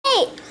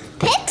Wait,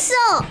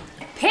 pixel.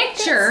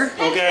 Picture?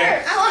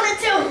 Okay. I want it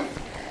too.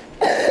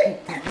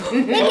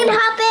 We can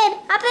hop in.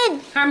 Hop in.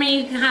 Harmony,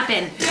 you can hop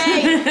in.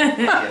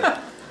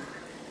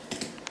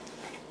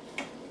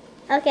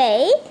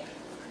 Okay.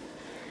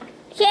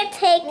 Can't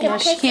take a Yeah,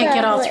 picture. she can't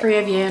get all of it. 3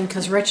 of you in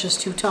because Rich is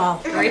too tall.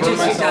 Right,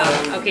 just too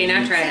tough. Okay,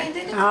 now try it.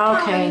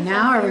 Okay,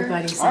 now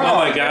everybody's Oh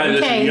my God,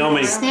 this okay, is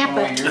yummy. snap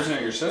it. Yours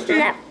not your sister?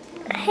 No.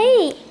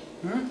 Hey.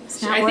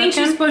 It's not I think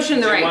she's working? pushing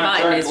the right wanna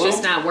button. try It's blue?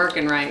 just not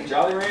working right.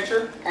 Jolly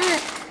Rancher?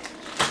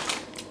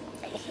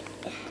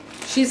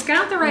 She's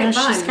got the Yeah, right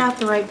button. she's got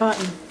the right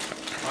button.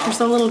 There's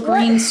a little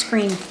green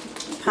screen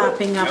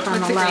popping up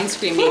on What's the the green left.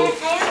 screen mean?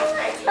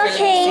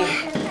 Okay.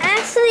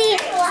 Actually,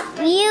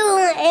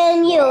 you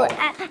and you.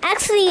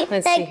 Actually,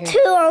 Let's see like here. 2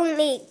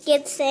 only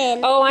gets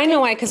in. Oh, I know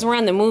why, because we're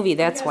on the movie,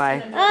 that's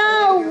why.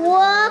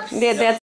 Oh, whoops. Yeah, that's